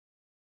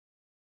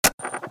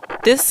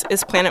This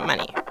is Planet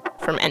Money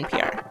from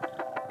NPR.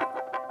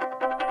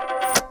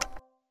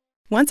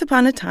 Once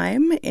upon a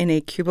time, in a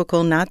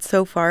cubicle not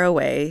so far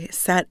away,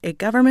 sat a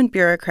government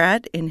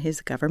bureaucrat in his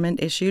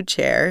government-issued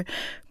chair,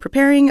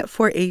 preparing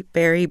for a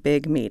very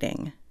big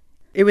meeting.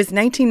 It was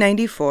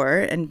 1994,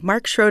 and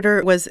Mark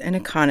Schroeder was an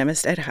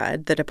economist at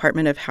HUD, the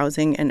Department of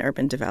Housing and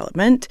Urban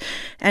Development,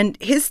 and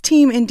his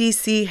team in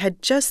D.C.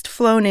 had just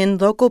flown in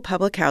local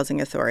public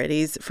housing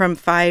authorities from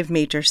 5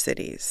 major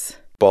cities: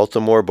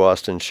 Baltimore,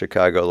 Boston,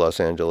 Chicago, Los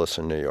Angeles,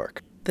 and New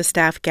York. The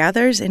staff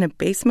gathers in a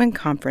basement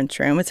conference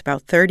room. It's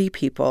about 30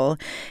 people.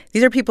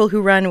 These are people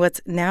who run what's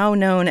now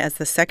known as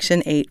the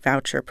Section 8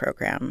 voucher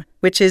program,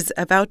 which is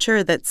a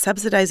voucher that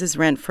subsidizes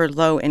rent for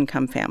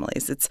low-income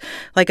families. It's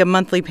like a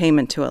monthly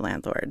payment to a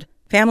landlord.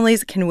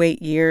 Families can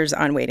wait years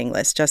on waiting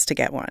lists just to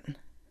get one.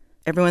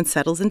 Everyone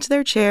settles into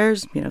their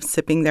chairs,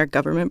 sipping their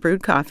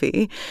government-brewed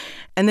coffee,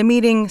 and the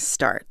meeting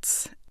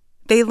starts.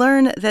 They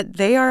learn that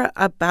they are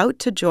about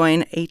to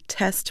join a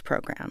test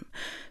program.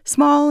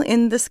 Small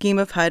in the scheme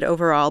of HUD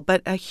overall,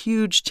 but a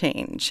huge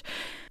change.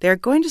 They're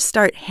going to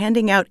start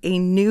handing out a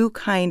new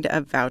kind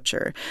of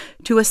voucher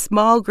to a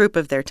small group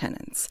of their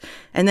tenants.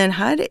 And then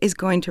HUD is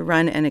going to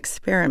run an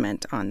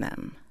experiment on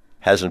them.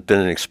 Hasn't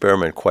been an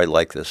experiment quite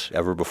like this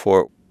ever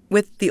before.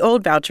 With the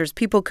old vouchers,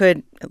 people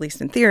could, at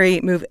least in theory,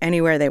 move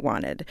anywhere they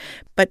wanted.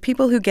 But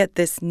people who get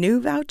this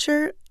new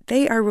voucher,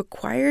 they are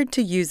required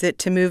to use it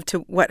to move to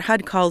what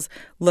HUD calls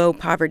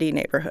low-poverty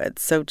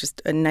neighborhoods, so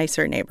just a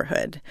nicer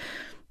neighborhood.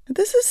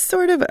 This is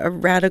sort of a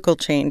radical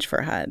change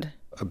for HUD.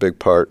 A big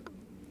part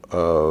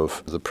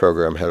of the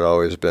program had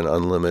always been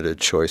unlimited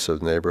choice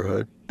of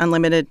neighborhood.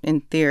 Unlimited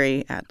in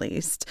theory, at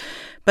least.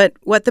 But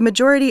what the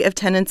majority of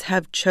tenants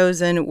have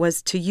chosen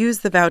was to use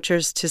the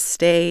vouchers to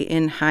stay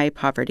in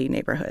high-poverty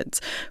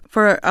neighborhoods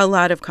for a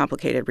lot of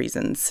complicated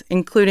reasons,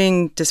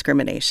 including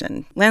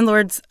discrimination.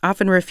 Landlords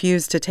often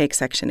refuse to take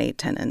Section 8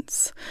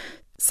 tenants.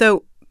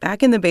 So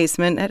back in the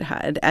basement at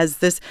HUD, as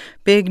this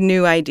big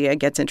new idea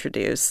gets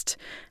introduced,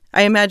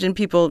 I imagine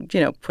people,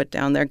 put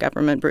down their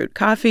government-brewed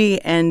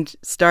coffee and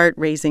start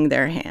raising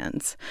their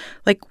hands.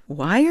 Like,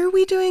 why are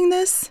we doing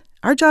this?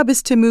 Our job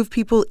is to move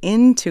people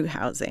into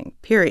housing,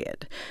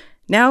 period.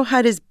 Now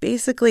HUD is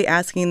basically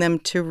asking them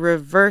to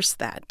reverse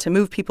that, to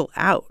move people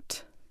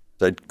out.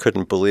 I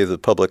couldn't believe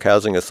that public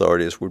housing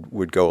authorities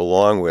would go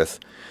along with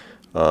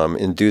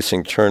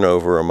inducing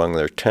turnover among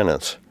their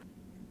tenants.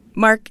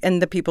 Mark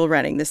and the people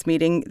running this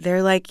meeting,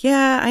 they're like,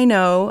 yeah, I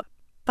know,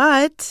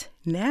 but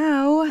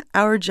now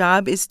our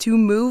job is to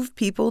move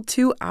people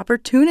to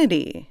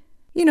opportunity.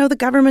 The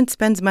government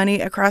spends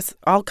money across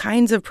all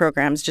kinds of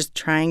programs just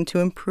trying to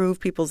improve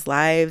people's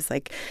lives,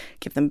 like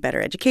give them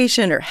better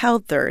education or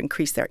health or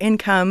increase their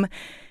income.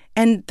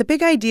 And the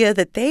big idea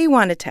that they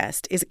want to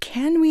test is,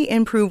 can we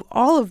improve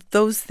all of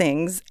those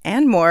things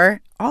and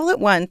more all at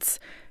once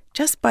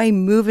just by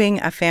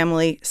moving a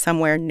family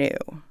somewhere new?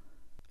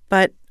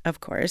 But, of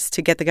course,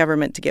 to get the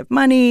government to give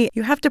money,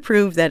 you have to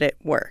prove that it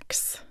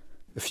works.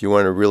 If you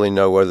want to really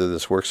know whether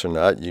this works or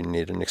not, you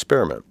need an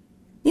experiment.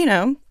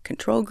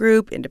 Control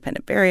group,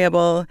 independent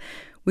variable.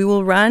 We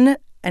will run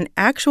an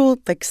actual,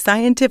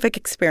 scientific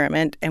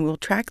experiment, and we'll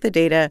track the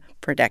data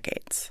for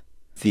decades.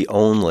 The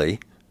only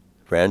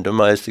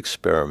randomized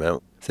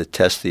experiment that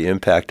tests the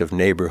impact of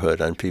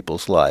neighborhood on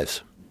people's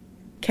lives.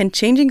 Can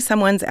changing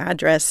someone's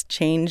address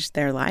change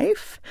their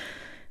life?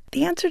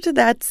 The answer to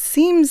that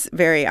seems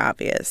very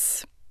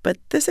obvious, but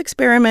this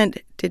experiment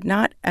did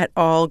not at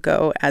all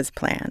go as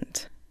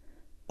planned.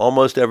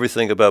 Almost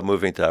everything about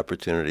moving to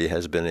opportunity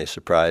has been a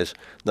surprise,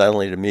 not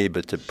only to me,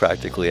 but to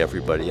practically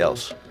everybody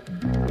else.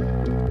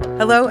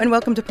 Hello and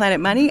welcome to Planet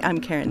Money. I'm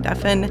Karen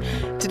Duffin.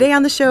 Today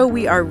on the show,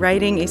 we are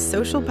riding a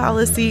social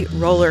policy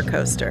roller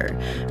coaster.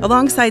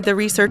 Alongside the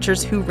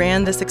researchers who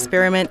ran this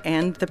experiment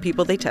and the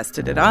people they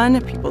tested it on,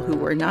 people who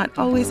were not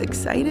always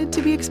excited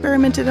to be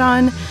experimented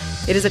on,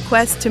 it is a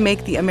quest to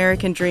make the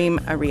American dream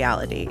a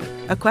reality.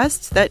 A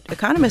quest that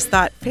economists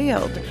thought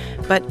failed,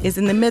 but is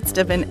in the midst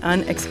of an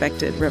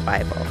unexpected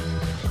revival.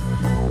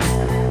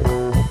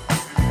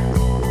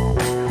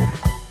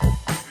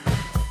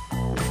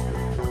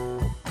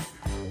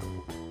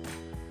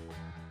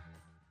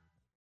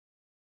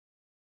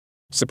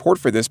 Support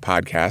for this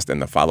podcast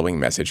and the following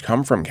message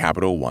come from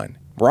Capital One,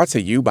 brought to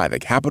you by the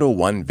Capital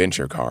One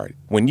Venture Card.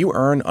 When you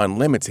earn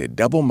unlimited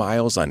double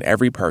miles on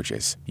every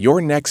purchase, your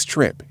next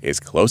trip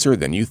is closer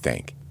than you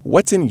think.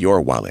 What's in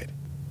your wallet?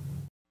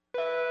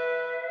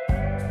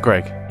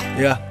 Greg.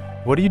 Yeah?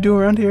 What do you do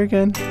around here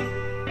again?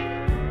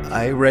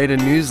 I write a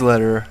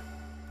newsletter.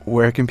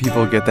 Where can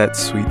people get that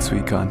sweet,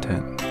 sweet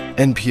content?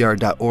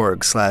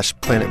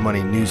 NPR.org/Planet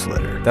Money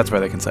newsletter. That's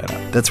where they can sign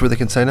up. That's where they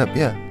can sign up,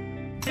 yeah.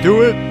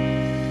 Do it!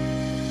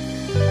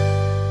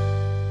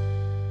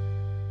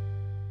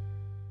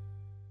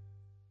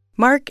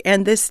 Mark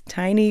and this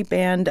tiny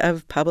band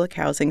of public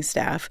housing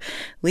staff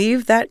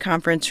leave that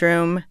conference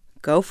room,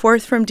 go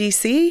forth from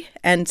D.C.,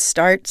 and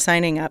start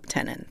signing up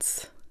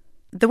tenants.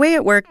 The way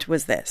it worked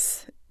was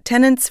this.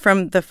 Tenants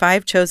from the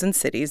 5 chosen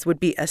cities would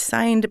be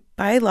assigned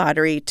by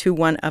lottery to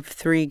one of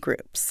 3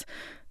 groups.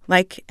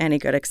 Like any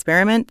good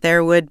experiment,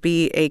 there would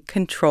be a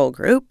control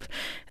group.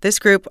 This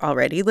group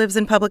already lives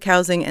in public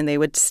housing, and they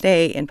would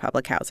stay in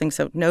public housing,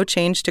 so no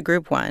change to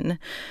Group 1.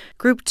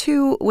 Group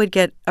 2 would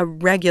get a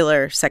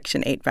regular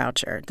Section 8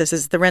 voucher. This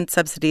is the rent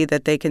subsidy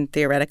that they can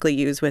theoretically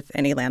use with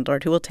any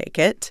landlord who will take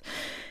it.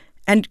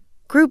 And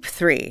Group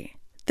 3,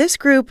 this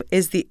group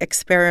is the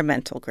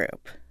experimental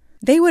group.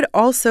 They would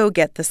also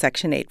get the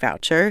Section 8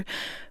 voucher,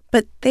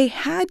 but they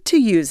had to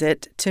use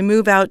it to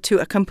move out to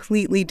a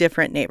completely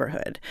different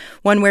neighborhood,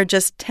 one where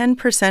just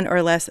 10%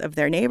 or less of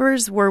their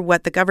neighbors were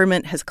what the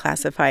government has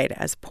classified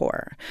as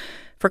poor.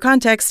 For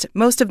context,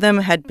 most of them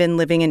had been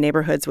living in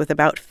neighborhoods with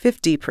about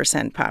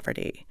 50%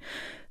 poverty.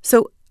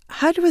 So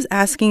HUD was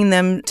asking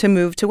them to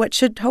move to what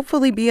should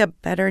hopefully be a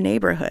better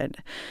neighborhood.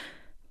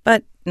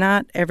 But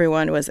not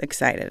everyone was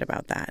excited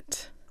about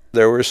that.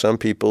 There were some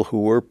people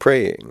who were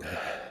praying.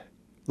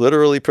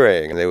 Literally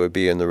praying, and they would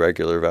be in the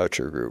regular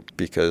voucher group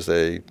because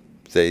they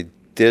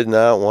did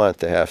not want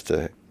to have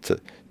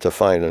to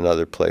find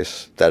another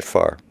place that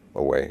far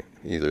away,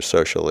 either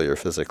socially or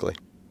physically.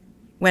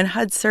 When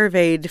HUD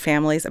surveyed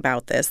families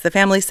about this, the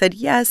families said,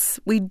 yes,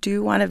 we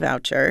do want a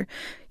voucher,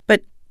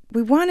 but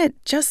we want it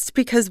just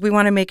because we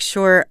want to make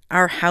sure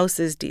our house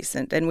is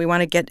decent and we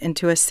want to get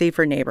into a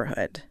safer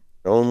neighborhood.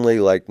 Only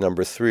like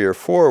number 3 or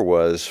 4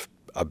 was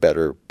a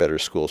better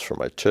schools for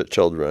my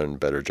children,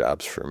 better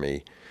jobs for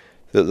me.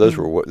 Those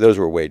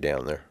were way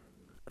down there.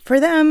 For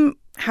them,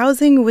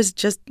 housing was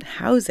just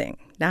housing,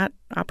 not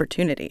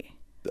opportunity.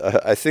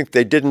 I think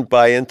they didn't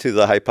buy into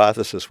the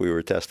hypothesis we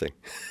were testing.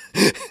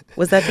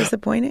 Was that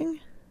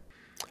disappointing?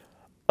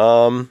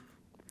 I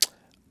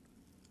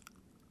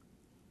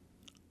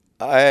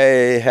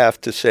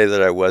have to say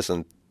that I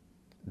wasn't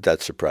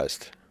that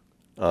surprised.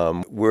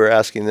 We're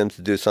asking them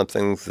to do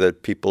something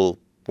that people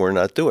were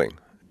not doing.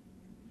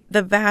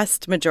 The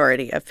vast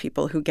majority of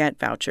people who get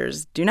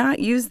vouchers do not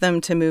use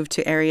them to move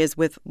to areas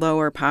with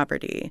lower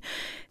poverty.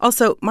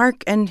 Also,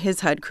 Mark and his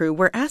HUD crew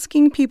were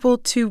asking people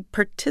to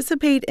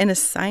participate in a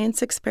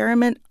science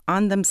experiment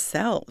on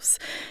themselves,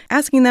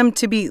 asking them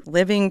to be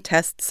living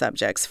test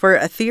subjects for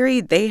a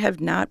theory they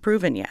have not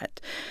proven yet,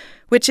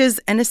 which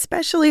is an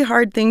especially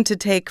hard thing to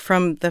take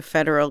from the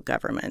federal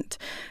government.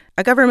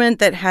 A government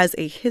that has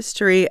a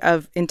history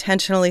of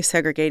intentionally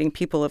segregating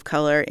people of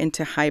color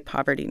into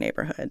high-poverty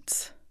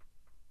neighborhoods.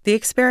 The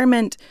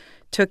experiment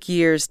took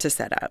years to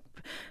set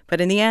up,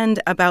 but in the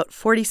end, about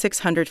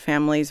 4,600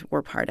 families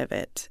were part of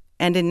it.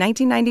 And in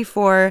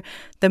 1994,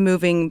 the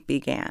moving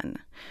began.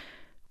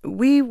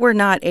 We were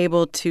not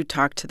able to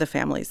talk to the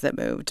families that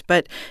moved,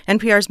 but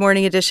NPR's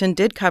Morning Edition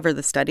did cover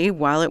the study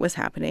while it was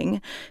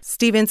happening.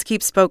 Steve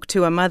Inskeep spoke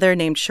to a mother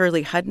named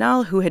Shirley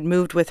Hudnall who had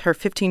moved with her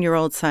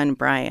 15-year-old son,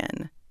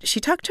 Brian. She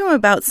talked to him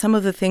about some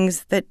of the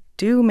things that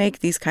do make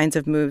these kinds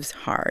of moves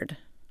hard.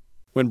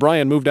 When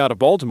Brian moved out of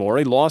Baltimore,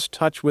 he lost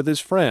touch with his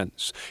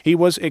friends. He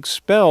was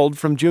expelled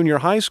from junior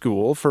high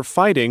school for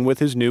fighting with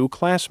his new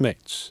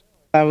classmates.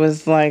 I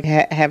was like,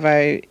 have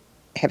I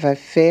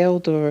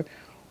failed, or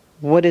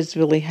what is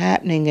really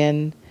happening?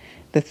 And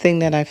the thing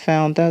that I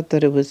found out,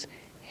 that it was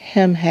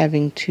him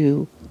having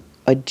to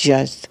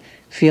adjust,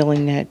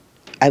 feeling that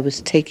I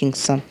was taking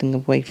something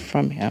away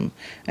from him,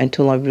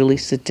 until I really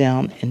sit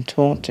down and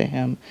talk to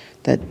him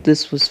that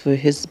this was for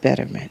his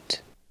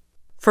betterment.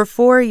 For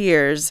 4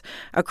 years,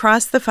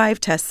 across the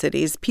 5 test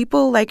cities,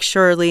 people like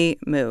Shirley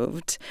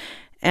moved,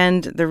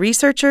 and the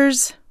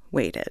researchers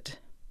waited.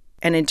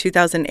 And in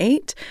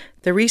 2008,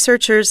 the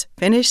researchers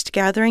finished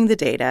gathering the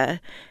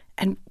data,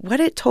 and what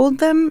it told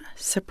them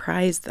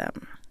surprised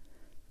them.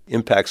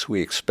 Impacts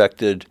we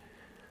expected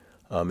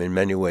in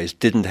many ways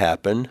didn't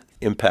happen.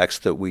 Impacts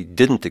that we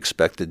didn't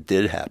expect that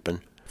did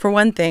happen. For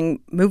one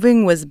thing,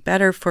 moving was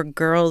better for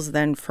girls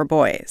than for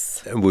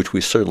boys. Which we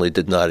certainly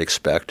did not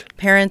expect.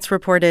 Parents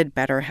reported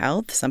better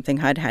health, something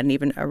HUD hadn't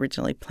even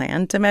originally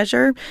planned to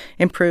measure,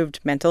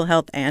 improved mental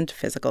health and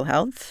physical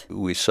health.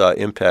 We saw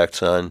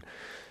impacts on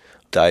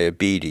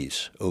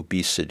diabetes,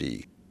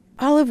 obesity.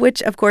 All of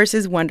which, of course,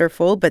 is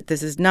wonderful, but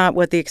this is not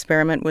what the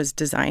experiment was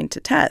designed to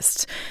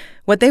test.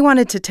 What they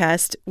wanted to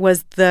test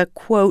was the,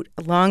 quote,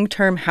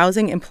 long-term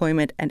housing,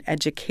 employment, and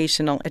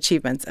educational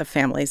achievements of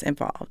families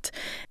involved.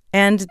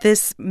 And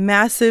this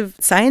massive,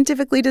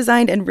 scientifically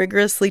designed and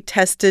rigorously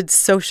tested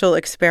social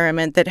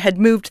experiment that had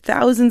moved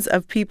thousands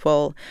of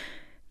people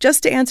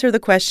just to answer the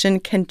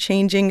question, can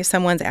changing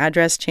someone's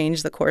address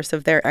change the course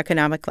of their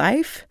economic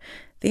life?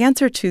 The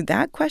answer to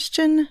that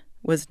question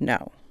was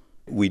no.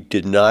 We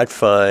did not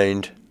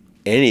find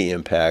any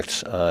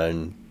impacts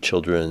on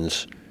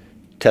children's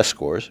test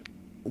scores.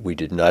 We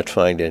did not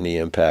find any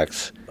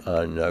impacts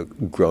on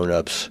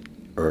grown-ups'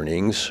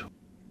 earnings.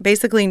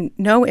 Basically,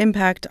 no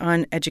impact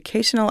on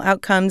educational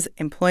outcomes,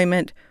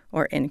 employment,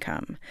 or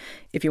income.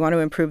 If you want to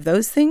improve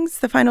those things,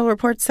 the final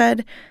report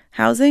said,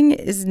 housing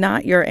is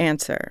not your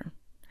answer.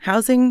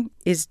 Housing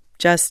is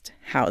just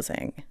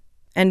housing.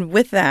 And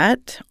with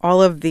that,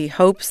 all of the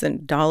hopes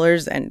and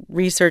dollars and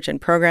research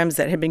and programs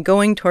that had been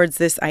going towards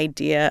this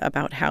idea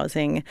about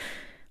housing,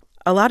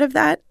 a lot of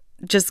that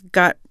just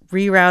got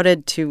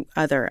rerouted to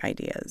other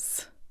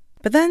ideas.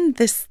 But then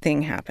this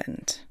thing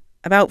happened.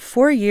 About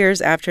 4 years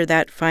after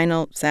that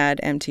final sad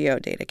MTO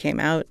data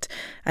came out,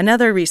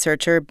 another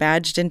researcher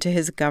badged into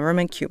his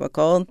government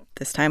cubicle,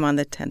 this time on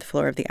the 10th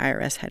floor of the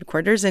IRS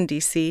headquarters in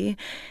D.C.,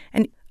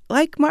 and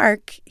like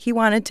Mark, he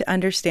wanted to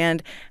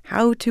understand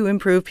how to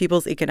improve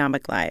people's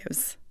economic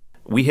lives.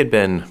 We had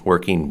been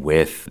working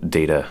with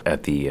data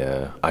at the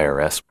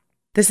IRS.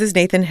 This is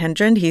Nathan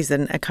Hendren. He's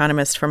an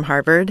economist from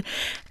Harvard.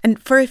 And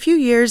for a few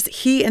years,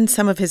 he and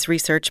some of his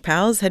research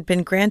pals had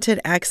been granted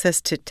access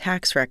to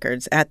tax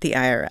records at the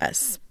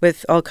IRS,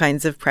 with all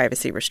kinds of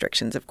privacy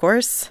restrictions, of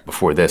course.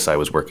 Before this, I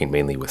was working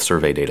mainly with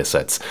survey data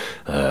sets,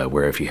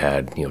 where if you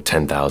had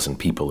 10,000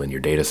 people in your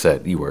data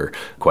set, you were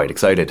quite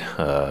excited.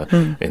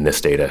 In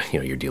this data,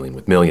 you're dealing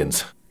with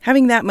millions.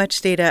 Having that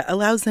much data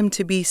allows them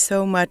to be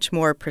so much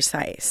more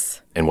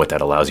precise. And what that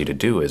allows you to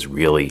do is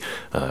really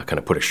kind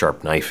of put a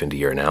sharp knife into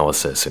your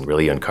analysis and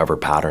really uncover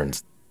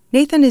patterns.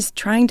 Nathan is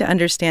trying to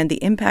understand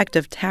the impact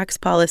of tax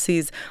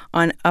policies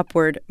on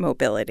upward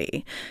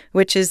mobility,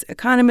 which is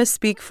economists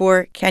speak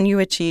for, can you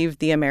achieve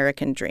the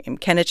American dream?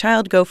 Can a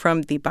child go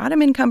from the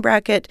bottom income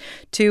bracket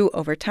to,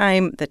 over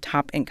time, the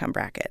top income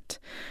bracket?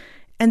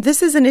 And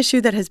this is an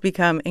issue that has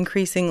become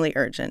increasingly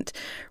urgent.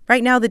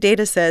 Right now, the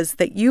data says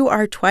that you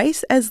are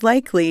twice as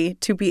likely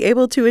to be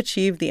able to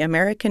achieve the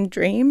American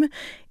dream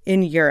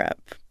in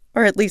Europe,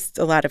 or at least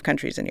a lot of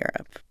countries in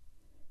Europe.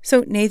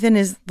 So Nathan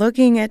is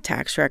looking at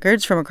tax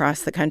records from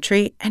across the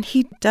country, and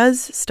he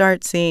does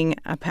start seeing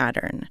a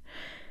pattern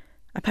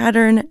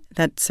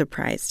that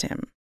surprised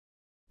him.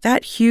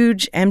 That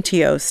huge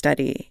MTO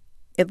study,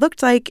 it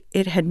looked like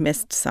it had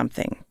missed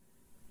something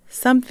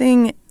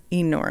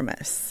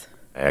enormous.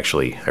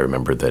 Actually, I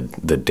remember the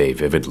day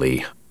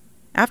vividly.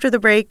 After the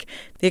break,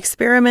 the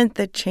experiment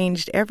that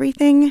changed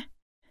everything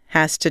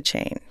has to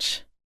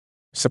change.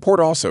 Support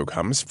also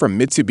comes from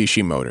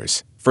Mitsubishi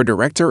Motors. For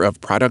Director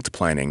of Product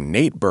Planning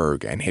Nate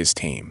Berg and his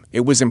team,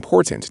 it was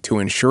important to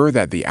ensure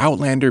that the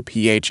Outlander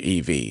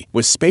PHEV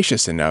was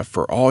spacious enough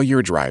for all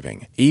your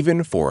driving,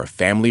 even for a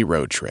family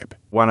road trip.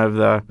 One of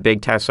the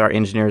big tests our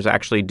engineers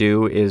actually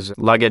do is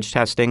luggage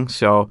testing.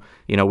 So,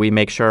 we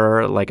make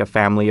sure like a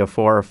family of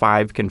 4 or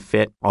 5 can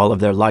fit all of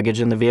their luggage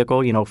in the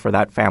vehicle, for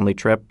that family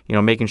trip.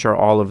 Making sure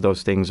all of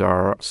those things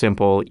are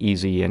simple,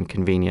 easy, and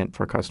convenient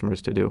for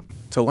customers to do.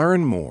 To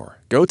learn more,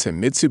 go to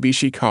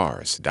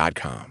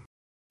MitsubishiCars.com.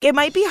 It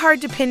might be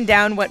hard to pin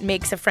down what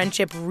makes a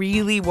friendship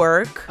really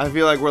work. I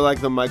feel like we're like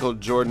the Michael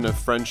Jordan of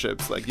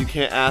friendships. Like, you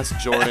can't ask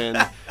Jordan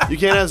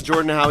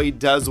how he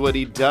does what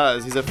he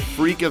does. He's a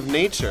freak of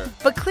nature.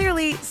 But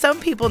clearly, some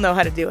people know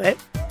how to do it.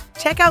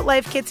 Check out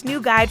Life Kit's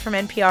new guide from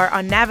NPR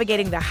on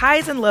navigating the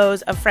highs and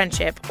lows of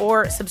friendship,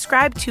 or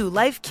subscribe to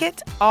Life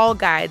Kit All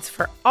Guides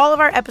for all of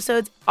our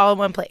episodes all in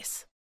one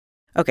place.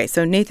 Okay,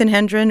 so Nathan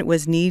Hendren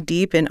was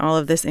knee-deep in all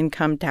of this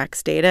income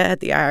tax data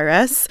at the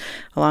IRS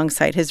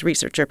alongside his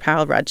researcher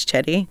pal, Raj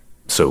Chetty.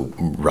 So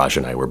Raj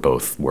and I were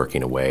both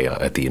working away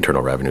at the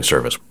Internal Revenue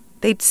Service.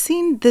 They'd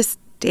seen this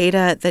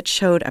data that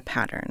showed a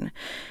pattern.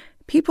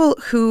 People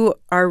who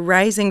are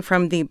rising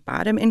from the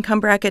bottom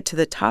income bracket to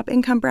the top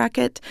income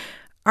bracket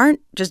aren't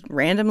just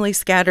randomly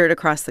scattered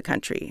across the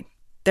country.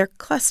 They're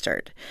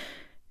clustered.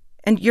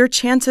 And your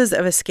chances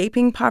of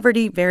escaping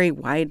poverty vary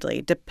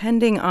widely,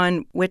 depending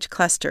on which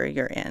cluster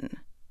you're in.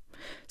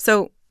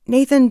 So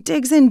Nathan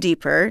digs in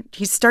deeper.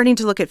 He's starting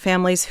to look at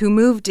families who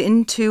moved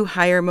into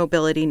higher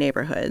mobility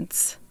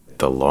neighborhoods.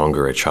 The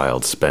longer a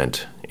child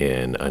spent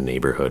in a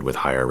neighborhood with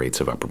higher rates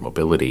of upper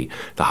mobility,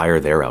 the higher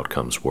their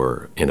outcomes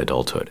were in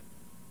adulthood.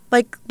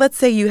 Like, let's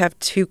say you have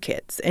 2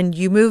 kids and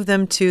you move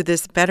them to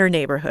this better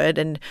neighborhood,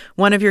 and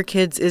one of your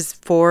kids is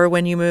 4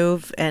 when you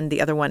move and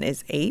the other one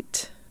is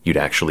 8. You'd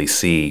actually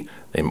see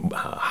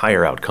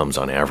higher outcomes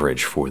on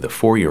average for the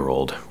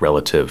 4-year-old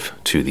relative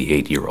to the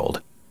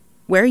 8-year-old.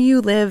 Where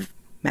you live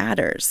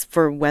matters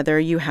for whether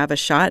you have a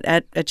shot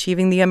at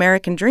achieving the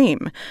American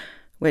dream,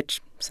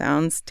 which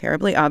sounds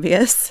terribly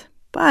obvious,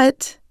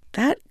 but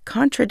that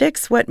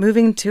contradicts what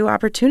Moving to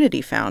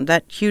Opportunity found,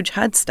 that huge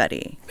HUD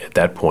study. At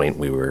that point,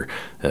 we were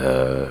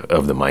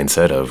of the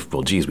mindset of,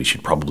 we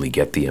should probably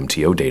get the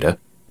MTO data.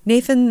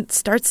 Nathan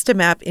starts to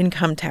map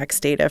income tax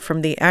data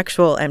from the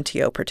actual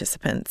MTO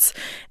participants.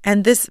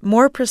 And this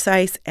more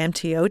precise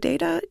MTO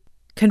data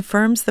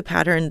confirms the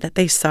pattern that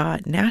they saw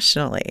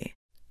nationally.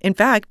 In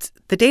fact,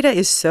 the data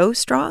is so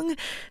strong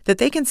that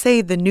they can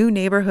say the new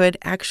neighborhood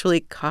actually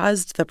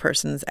caused the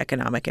person's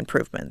economic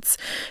improvements.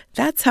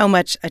 That's how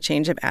much a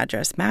change of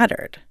address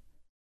mattered.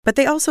 But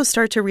they also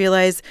start to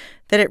realize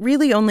that it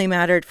really only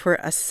mattered for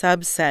a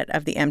subset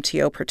of the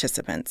MTO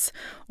participants,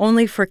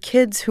 only for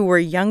kids who were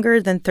younger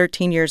than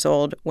 13 years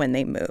old when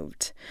they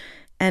moved.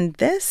 And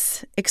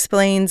this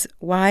explains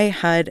why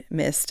HUD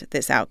missed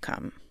this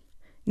outcome.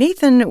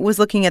 Nathan was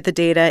looking at the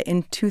data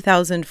in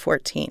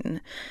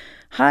 2014.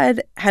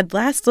 HUD had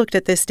last looked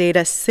at this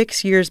data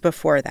 6 years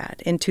before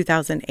that, in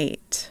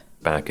 2008.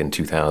 back in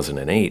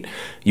 2008,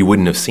 you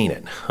wouldn't have seen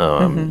it.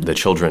 The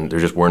children, there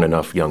just weren't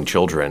enough young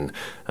children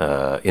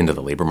into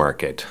the labor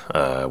market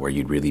where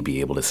you'd really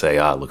be able to say,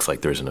 it looks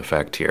like there's an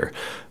effect here.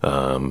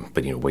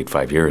 But wait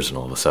 5 years and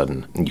all of a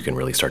sudden you can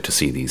really start to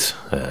see these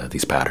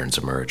patterns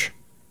emerge.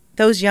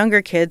 Those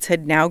younger kids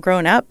had now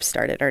grown up,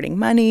 started earning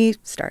money,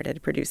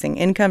 started producing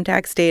income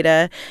tax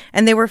data,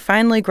 and they were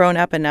finally grown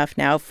up enough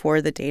now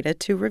for the data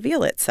to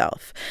reveal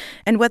itself.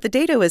 And what the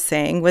data was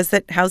saying was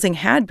that housing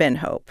had been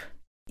hope.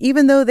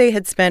 Even though they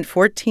had spent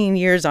 14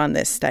 years on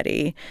this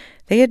study,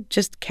 they had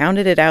just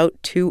counted it out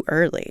too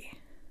early.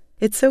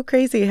 It's so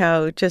crazy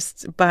how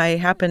just by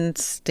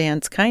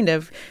happenstance, kind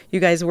of,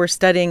 you guys were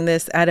studying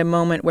this at a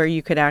moment where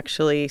you could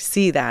actually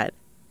see that.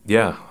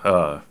 Yeah,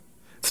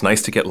 it's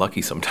nice to get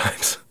lucky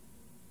sometimes.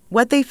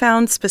 What they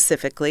found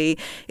specifically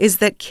is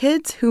that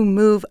kids who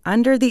move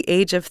under the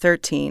age of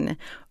 13,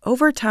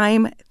 over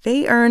time,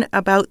 they earn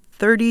about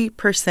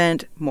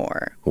 30%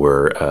 more.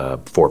 We're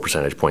 4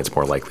 percentage points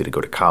more likely to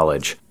go to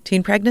college.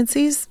 Teen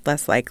pregnancies,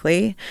 less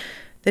likely.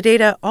 The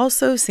data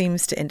also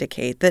seems to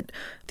indicate that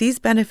these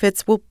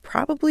benefits will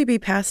probably be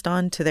passed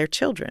on to their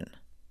children.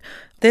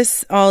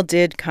 This all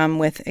did come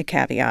with a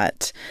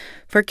caveat.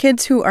 For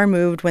kids who are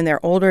moved when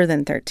they're older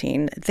than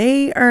 13,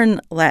 they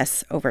earn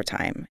less over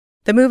time.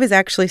 The move is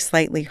actually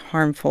slightly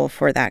harmful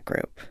for that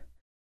group.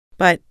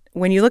 But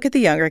when you look at the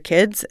younger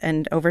kids,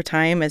 and over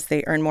time, as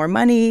they earn more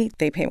money,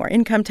 they pay more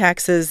income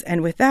taxes,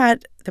 and with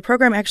that, the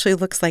program actually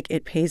looks like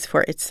it pays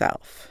for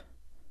itself.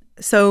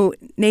 So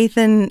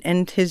Nathan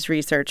and his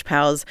research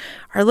pals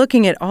are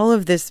looking at all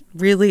of this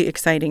really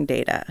exciting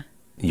data.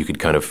 You could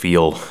kind of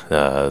feel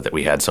that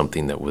we had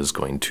something that was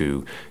going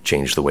to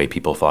change the way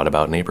people thought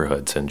about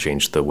neighborhoods and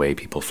change the way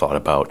people thought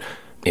about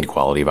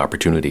inequality of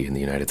opportunity in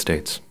the United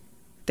States.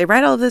 They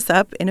write all this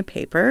up in a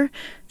paper,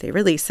 they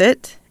release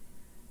it,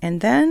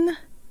 and then...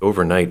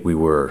 Overnight, we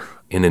were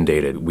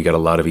inundated. We got a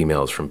lot of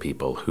emails from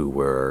people who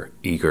were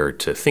eager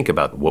to think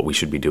about what we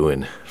should be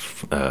doing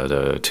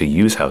to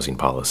use housing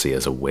policy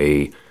as a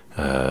way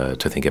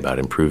to think about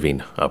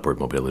improving upward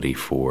mobility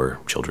for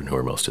children who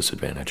are most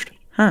disadvantaged.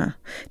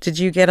 Did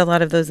you get a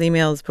lot of those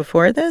emails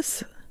before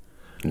this?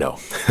 No.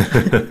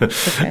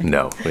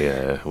 No,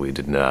 we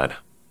did not.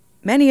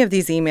 Many of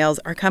these emails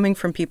are coming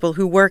from people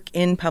who work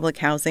in public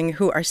housing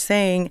who are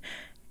saying,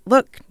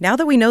 look, now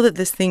that we know that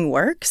this thing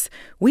works,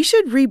 we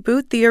should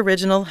reboot the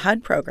original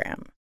HUD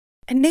program.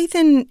 And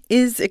Nathan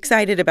is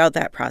excited about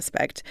that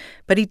prospect,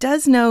 but he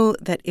does know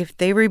that if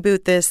they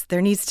reboot this,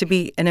 there needs to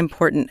be an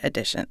important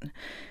addition.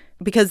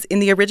 Because in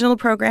the original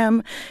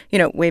program,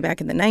 way back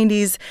in the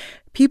 90s,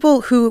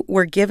 people who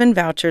were given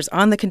vouchers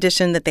on the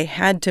condition that they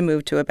had to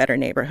move to a better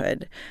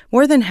neighborhood,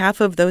 more than half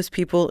of those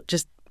people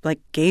just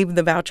gave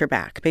the voucher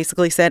back,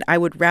 basically said, I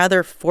would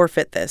rather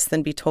forfeit this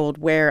than be told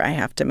where I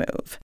have to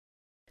move.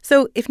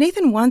 So if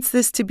Nathan wants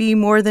this to be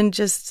more than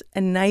just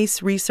a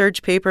nice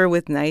research paper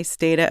with nice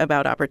data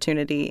about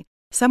opportunity,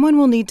 someone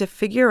will need to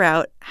figure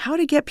out how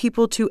to get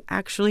people to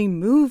actually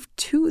move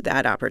to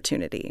that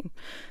opportunity.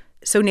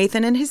 So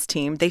Nathan and his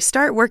team, they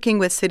start working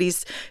with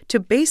cities to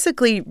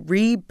basically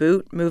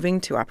reboot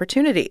moving to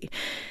opportunity.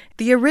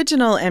 The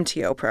original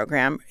MTO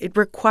program, it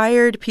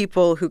required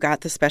people who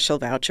got the special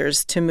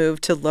vouchers to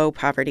move to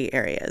low-poverty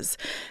areas.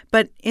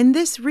 But in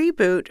this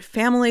reboot,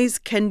 families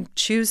can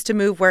choose to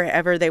move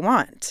wherever they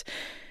want.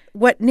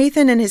 What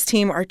Nathan and his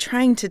team are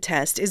trying to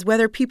test is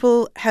whether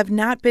people have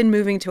not been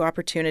moving to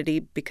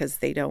opportunity because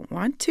they don't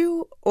want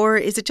to, or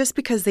is it just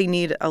because they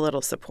need a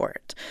little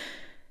support?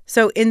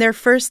 So in their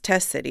first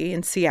test city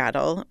in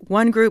Seattle,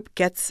 one group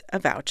gets a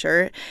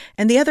voucher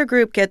and the other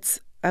group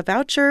gets a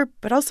voucher,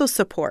 but also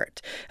support,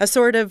 a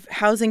sort of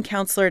housing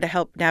counselor to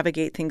help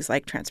navigate things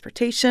like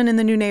transportation in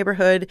the new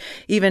neighborhood,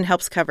 even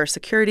helps cover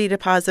security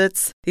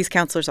deposits. These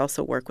counselors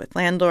also work with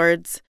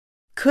landlords.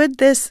 Could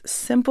this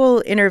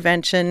simple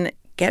intervention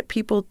get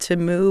people to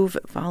move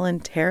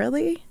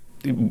voluntarily?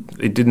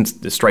 It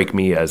didn't strike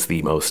me as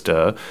the most,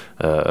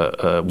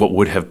 what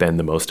would have been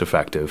the most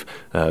effective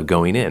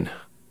going in.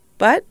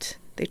 But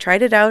they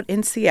tried it out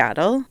in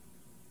Seattle,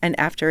 and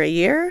after a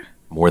year...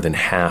 More than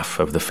half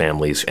of the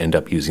families end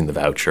up using the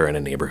voucher in a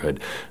neighborhood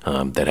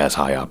that has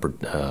high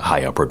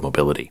upward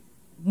mobility.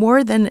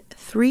 More than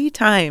 3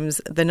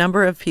 times the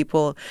number of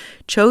people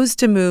chose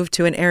to move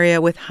to an area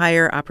with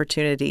higher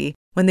opportunity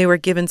when they were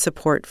given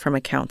support from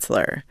a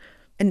counselor.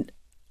 And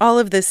all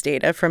of this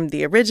data from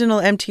the original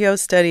MTO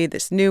study,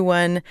 this new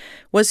one,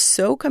 was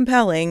so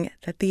compelling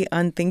that the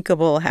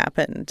unthinkable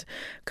happened.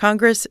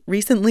 Congress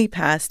recently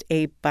passed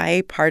a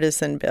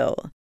bipartisan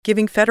bill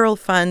giving federal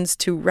funds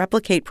to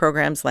replicate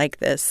programs like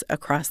this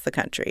across the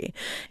country.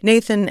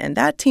 Nathan and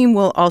that team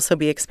will also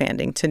be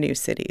expanding to new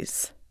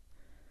cities.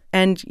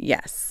 And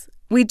yes,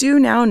 we do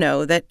now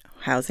know that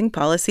housing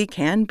policy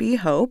can be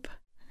hope.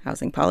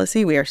 Housing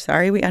policy, we are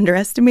sorry we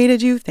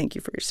underestimated you. Thank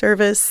you for your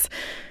service.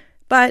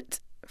 But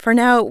for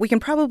now, we can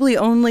probably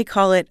only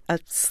call it a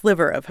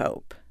sliver of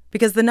hope,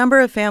 because the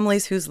number of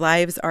families whose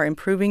lives are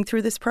improving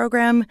through this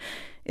program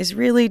is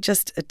really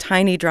just a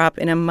tiny drop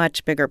in a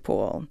much bigger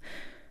pool.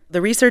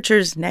 The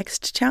researchers'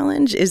 next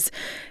challenge is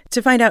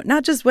to find out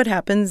not just what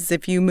happens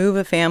if you move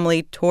a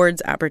family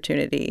towards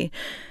opportunity,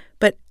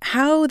 but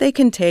how they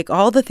can take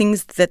all the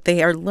things that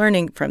they are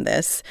learning from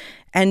this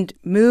and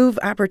move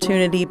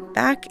opportunity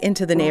back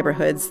into the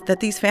neighborhoods that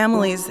these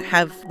families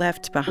have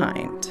left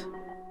behind.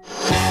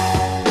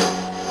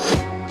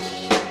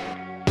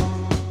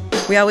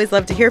 We always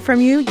love to hear from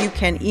you. You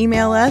can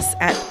email us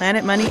at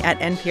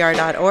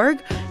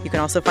planetmoney@npr.org. You can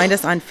also find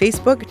us on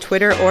Facebook,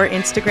 Twitter, or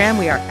Instagram.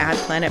 We are at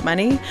Planet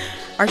Money.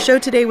 Our show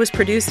today was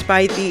produced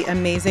by the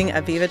amazing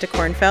Aviva de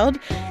Kornfeld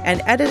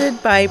and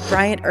edited by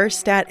Bryant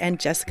Erstadt and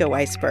Jessica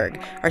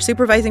Weisberg. Our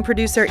supervising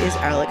producer is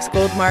Alex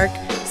Goldmark.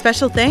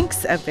 Special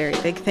thanks, a very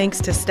big thanks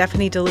to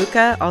Stephanie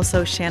DeLuca,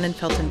 also Shannon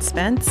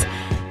Felton-Spence.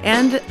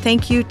 And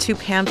thank you to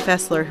Pam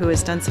Fessler, who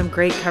has done some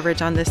great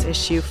coverage on this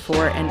issue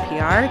for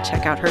NPR.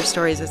 Check out her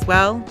stories as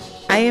well.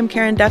 I am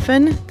Karen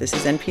Duffin. This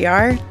is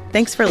NPR.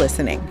 Thanks for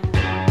listening.